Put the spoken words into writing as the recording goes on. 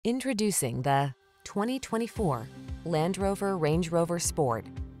Introducing the 2024 Land Rover Range Rover Sport.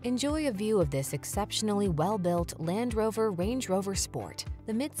 Enjoy a view of this exceptionally well-built Land Rover Range Rover Sport,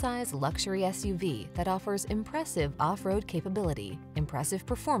 the midsize luxury SUV that offers impressive off-road capability, impressive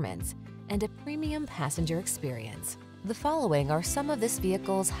performance, and a premium passenger experience. The following are some of this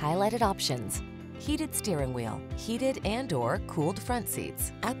vehicle's highlighted options: heated steering wheel, heated and/or cooled front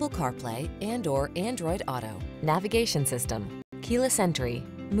seats, Apple CarPlay and/or Android Auto, navigation system, keyless entry,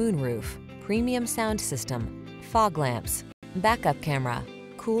 moonroof, premium sound system, fog lamps, backup camera,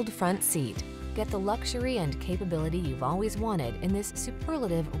 cooled front seat. Get the luxury and capability you've always wanted in this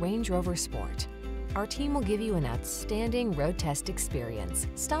superlative Range Rover Sport. Our team will give you an outstanding road test experience.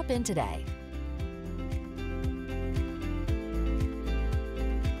 Stop in today.